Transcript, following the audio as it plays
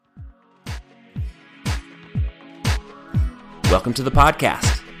Welcome to the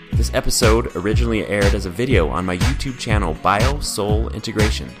podcast. This episode originally aired as a video on my YouTube channel, Bio-Soul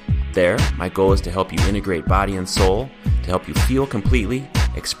Integration. There, my goal is to help you integrate body and soul, to help you feel completely,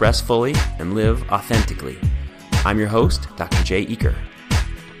 express fully, and live authentically. I'm your host, Dr. Jay Eaker.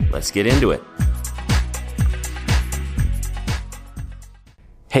 Let's get into it.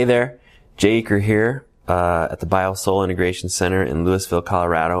 Hey there, Jay Eaker here at the Bio-Soul Integration Center in Louisville,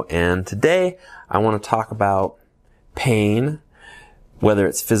 Colorado. And today I want to talk about pain, whether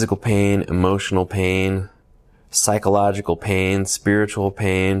it's physical pain, emotional pain, psychological pain, spiritual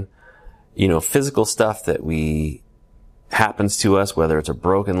pain, physical stuff that happens to us, whether it's a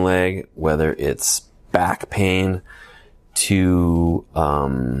broken leg, whether it's back pain, to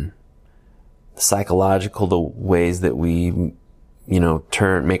psychological, the ways that we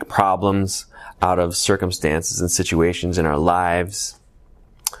make problems out of circumstances and situations in our lives.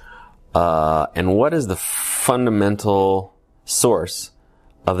 And what is the fundamental source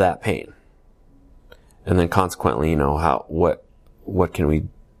of that pain? And then consequently, what can we,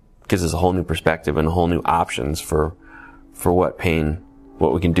 gives us a whole new perspective and a whole new options for what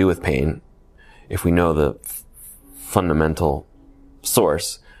we can do with pain if we know the fundamental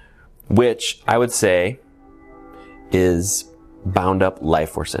source, which I would say is bound up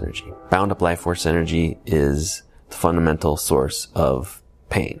life force energy. Bound up life force energy is the fundamental source of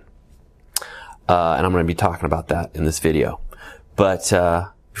pain. And I'm going to be talking about that in this video. But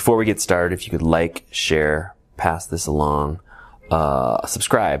before we get started, if you could like, share, pass this along,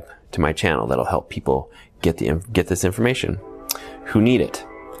 subscribe to my channel. That'll help people get this information who need it.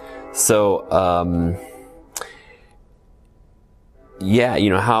 So,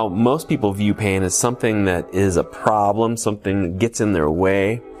 how most people view pain as something that is a problem, something that gets in their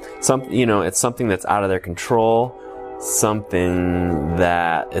way. It's something that's out of their control, something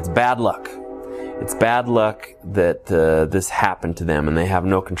that it's bad luck. It's bad luck that this happened to them and they have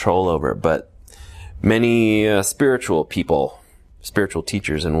no control over it. But many spiritual people, spiritual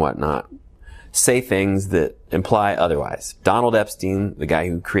teachers and whatnot, say things that imply otherwise. Donald Epstein, the guy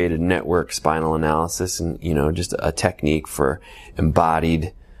who created network spinal analysis and, just a technique for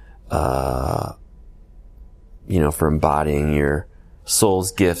embodied, for embodying your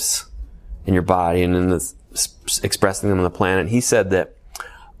soul's gifts in your body and in expressing them on the planet. He said that,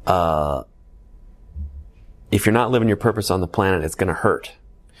 if you're not living your purpose on the planet, it's going to hurt.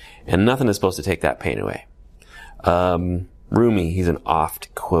 And nothing is supposed to take that pain away. Rumi, he's an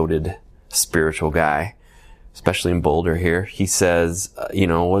oft-quoted spiritual guy, especially in Boulder here. He says,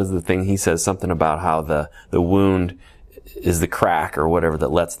 what is the thing? He says something about how the wound is the crack or whatever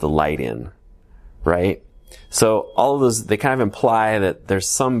that lets the light in, right? So all of those, they kind of imply that there's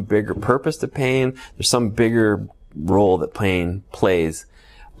some bigger purpose to pain. There's some bigger role that pain plays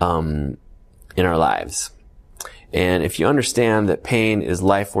in our lives. And if you understand that pain is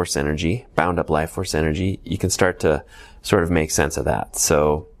life force energy, bound up life force energy, you can start to sort of make sense of that.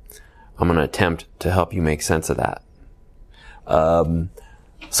 So I'm going to attempt to help you make sense of that.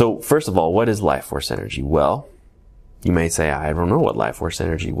 So first of all, what is life force energy? Well, you may say, I don't know what life force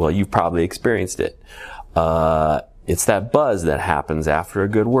energy. Well, you've probably experienced it. It's that buzz that happens after a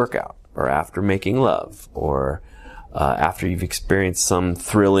good workout or after making love or after you've experienced some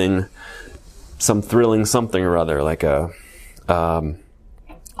thrilling something or other, like a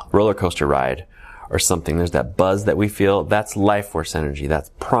roller coaster ride or something. There's that buzz that we feel. That's life force energy. That's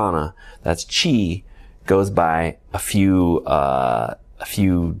prana. That's chi. Goes by a few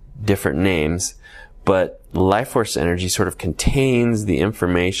different names, but life force energy sort of contains the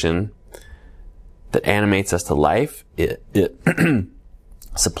information that animates us to life. It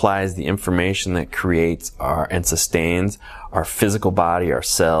supplies the information that creates and sustains our physical body, our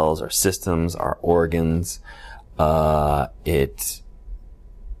cells, our systems, our organs. It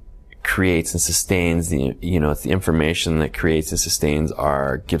creates and sustains it's the information that creates and sustains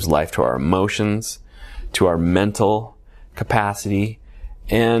gives life to our emotions, to our mental capacity,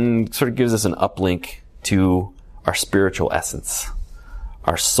 and sort of gives us an uplink to our spiritual essence,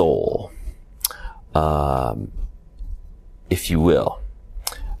 our soul, if you will.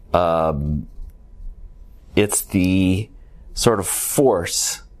 It's the sort of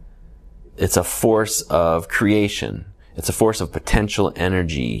force. It's a force of creation. It's a force of potential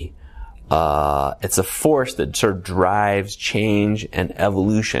energy. It's a force that sort of drives change and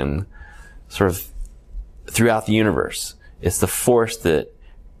evolution sort of throughout the universe. It's the force that,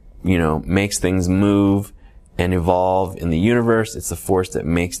 makes things move and evolve in the universe. It's the force that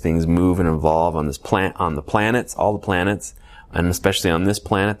makes things move and evolve on the planets, all the planets, and especially on this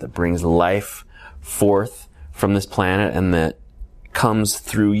planet, that brings life forth from this planet and that comes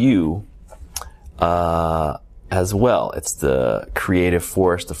through you as well. It's the creative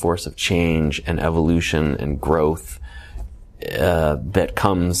force, the force of change and evolution and growth that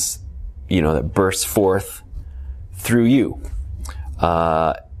comes, that bursts forth through you.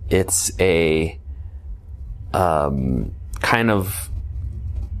 It's a kind of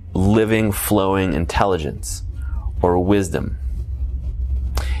living, flowing intelligence or wisdom.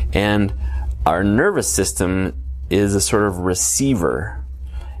 And our nervous system is a sort of receiver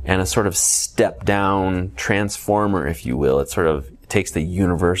and a sort of step down transformer, if you will. It sort of takes the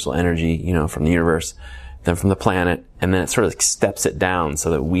universal energy, from the universe, then from the planet, and then it sort of steps it down so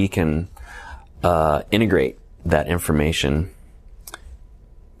that we can integrate that information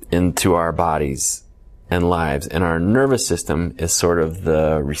into our bodies and lives. And our nervous system is sort of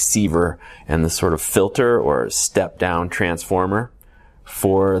the receiver and the sort of filter or step down transformer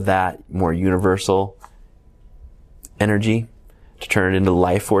for that more universal energy to turn it into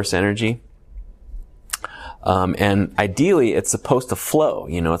life force energy. And ideally it's supposed to flow,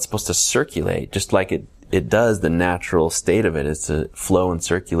 it's supposed to circulate just like it does. The natural state of it is to flow and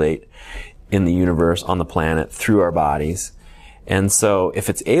circulate in the universe, on the planet, through our bodies. And so if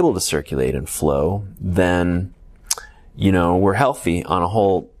it's able to circulate and flow, then, we're healthy on a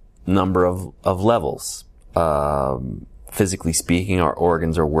whole number of levels. Physically speaking, our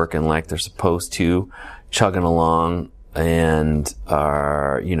organs are working like they're supposed to, chugging along, and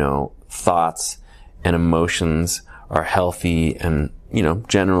our, thoughts and emotions are healthy and,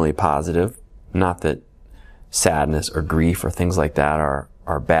 generally positive. Not that sadness or grief or things like that are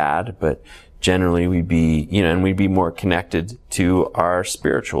bad, but generally we'd be, and we'd be more connected to our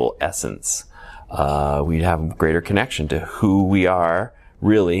spiritual essence. We'd have a greater connection to who we are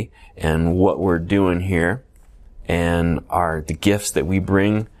really and what we're doing here and the gifts that we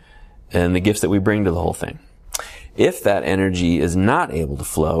bring and the gifts that we bring to the whole thing. If that energy is not able to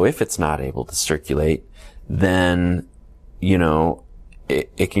flow, if it's not able to circulate, then,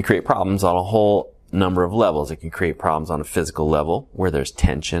 it can create problems on a whole number of levels. It can create problems on a physical level where there's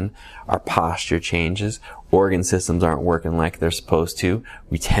tension, our posture changes, organ systems aren't working like they're supposed to.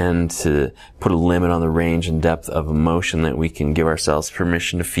 We tend to put a limit on the range and depth of emotion that we can give ourselves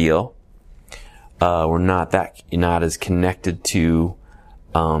permission to feel. We're not as connected to,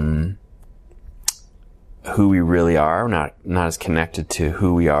 who we really are, not as connected to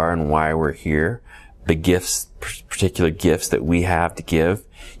who we are and why we're here. The gifts, particular gifts that we have to give.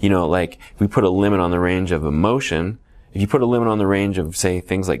 Like if we put a limit on the range of emotion, if you put a limit on the range of, say,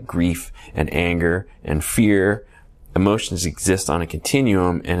 things like grief and anger and fear, emotions exist on a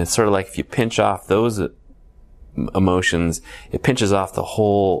continuum, and it's sort of like if you pinch off those emotions, it pinches off the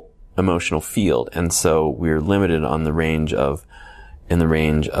whole emotional field. And so we're limited on the range of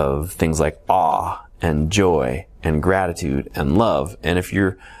things like awe and joy and gratitude and love. And if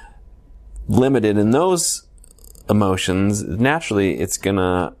you're limited in those emotions, naturally it's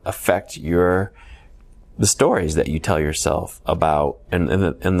gonna affect the stories that you tell yourself about and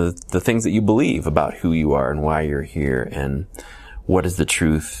the things that you believe about who you are and why you're here and what is the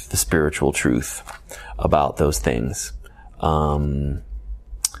truth, the spiritual truth about those things. So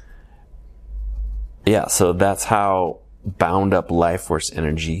that's how bound up life force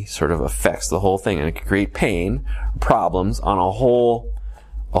energy sort of affects the whole thing, and it can create pain, problems on a whole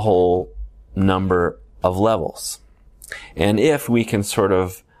number of levels. And if we can sort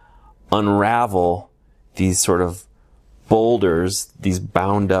of unravel these sort of boulders, these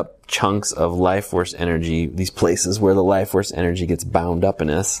bound up chunks of life force energy, these places where the life force energy gets bound up in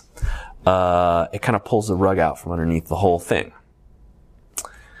us, it kind of pulls the rug out from underneath the whole thing.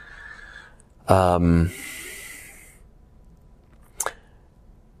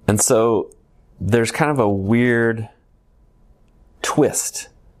 And so there's kind of a weird twist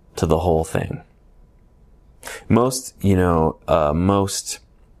to the whole thing. Most even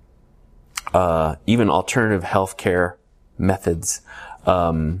alternative healthcare methods,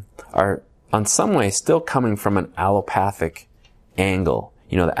 are on some way still coming from an allopathic angle.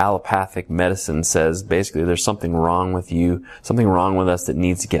 The allopathic medicine says basically there's something wrong with you, something wrong with us that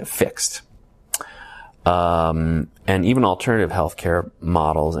needs to get fixed. And even alternative healthcare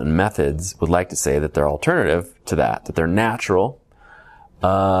models and methods would like to say that they're alternative to that they're natural.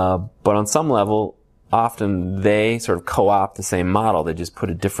 But on some level, often they sort of co-opt the same model. They just put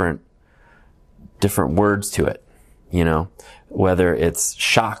a different words to it. Whether it's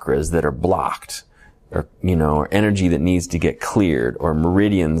chakras that are blocked or energy that needs to get cleared, or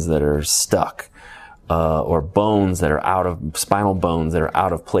meridians that are stuck, or bones that are spinal bones that are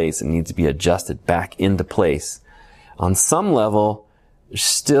out of place and need to be adjusted back into place. On some level, they're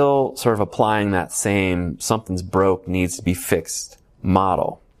still sort of applying that same something's broke, needs to be fixed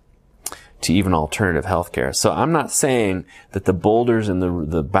model to even alternative healthcare. So I'm not saying that the boulders and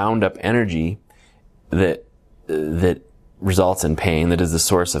the bound up energy that results in pain, that is the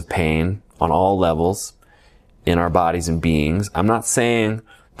source of pain on all levels in our bodies and beings, I'm not saying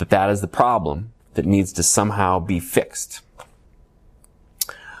that that is the problem that needs to somehow be fixed.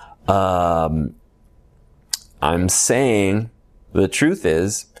 I'm saying the truth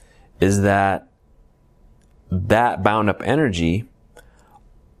is that bound up energy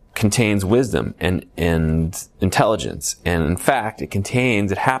contains wisdom and intelligence. And in fact, it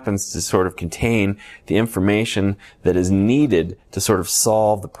happens to sort of contain the information that is needed to sort of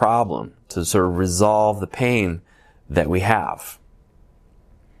solve the problem, to sort of resolve the pain that we have.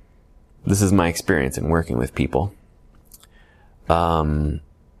 This is my experience in working with people, and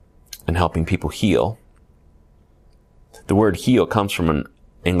helping people heal. The word heal comes from an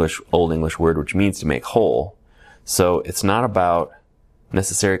Old English word which means to make whole. So it's not about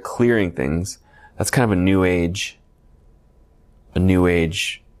necessarily clearing things. That's kind of the New Age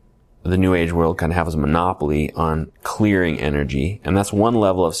world kind of has a monopoly on clearing energy. And that's one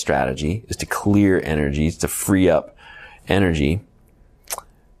level of strategy, is to clear energies, to free up energy.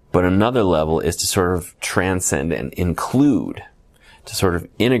 But another level is to sort of transcend and include, to sort of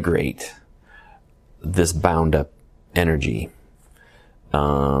integrate this bound up energy,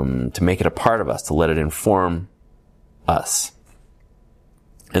 to make it a part of us, to let it inform us.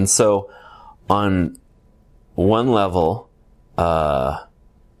 And so on one level,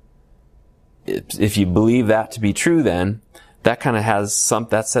 if you believe that to be true, then that kind of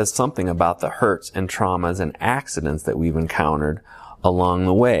that says something about the hurts and traumas and accidents that we've encountered along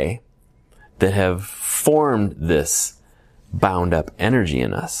the way that have formed this bound up energy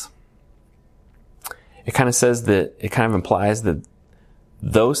in us. It kind of implies that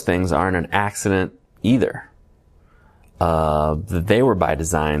those things aren't an accident either. That they were by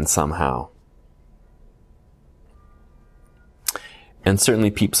design somehow. And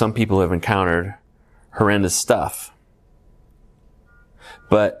certainly some people have encountered horrendous stuff.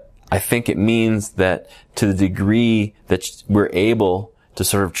 But I think it means that to the degree that we're able to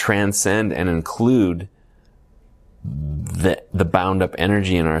sort of transcend and include the bound up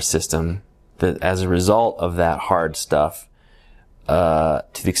energy in our system, that as a result of that hard stuff,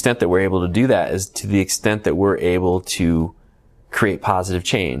 to the extent that we're able to do that is to the extent that we're able to create positive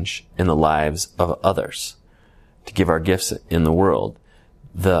change in the lives of others, to give our gifts in the world.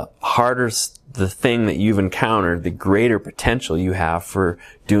 The harder the thing that you've encountered, the greater potential you have for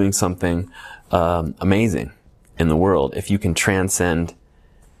doing something amazing in the world if you can transcend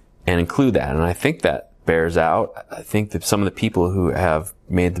and include that. And I think that bears out. I think that some of the people who have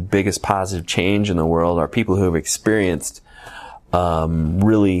made the biggest positive change in the world are people who have experienced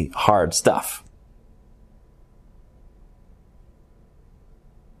really hard stuff.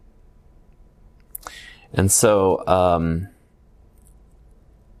 And so,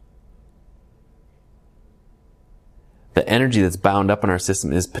 the energy that's bound up in our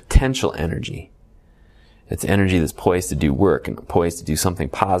system is potential energy. It's energy that's poised to do work and poised to do something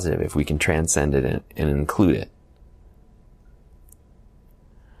positive if we can transcend it and include it.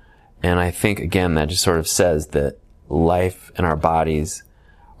 And I think, again, that just sort of says that life and our bodies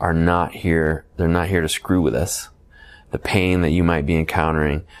are not here. They're not here to screw with us. The pain that you might be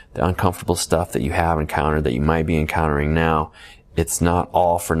encountering, the uncomfortable stuff that you have encountered, that you might be encountering now, it's not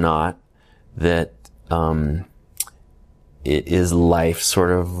all for naught. That, it is life sort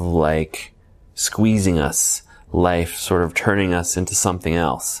of like squeezing us, life sort of turning us into something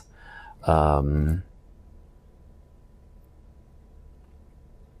else. And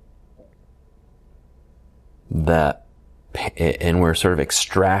we're sort of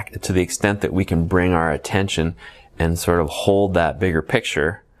extract to the extent that we can bring our attention and sort of hold that bigger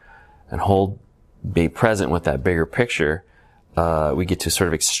picture and be present with that bigger picture, we get to sort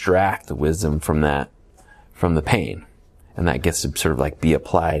of extract the wisdom from the pain. And that gets to sort of like be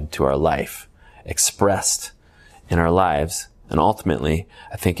applied to our life, expressed in our lives. And ultimately,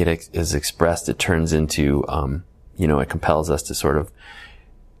 I think it is expressed, it turns into, it compels us to sort of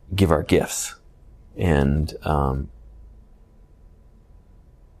give our gifts and, to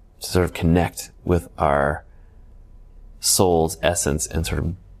sort of connect with our soul's essence and sort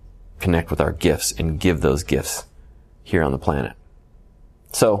of connect with our gifts and give those gifts here on the planet.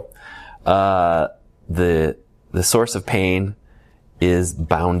 So, the source of pain is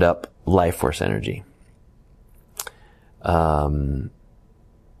bound up life force energy. So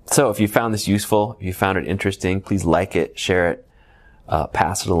if you found this useful, if you found it interesting, please like it, share it,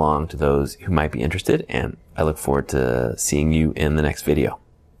 pass it along to those who might be interested, and I look forward to seeing you in the next video.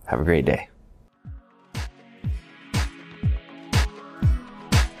 Have a great day.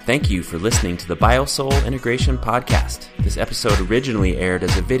 Thank you for listening to the BioSoul Integration Podcast. This episode originally aired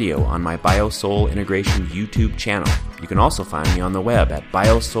as a video on my BioSoul Integration YouTube channel. You can also find me on the web at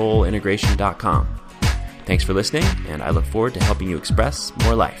biosoulintegration.com. Thanks for listening, and I look forward to helping you express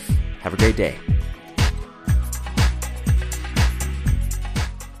more life. Have a great day.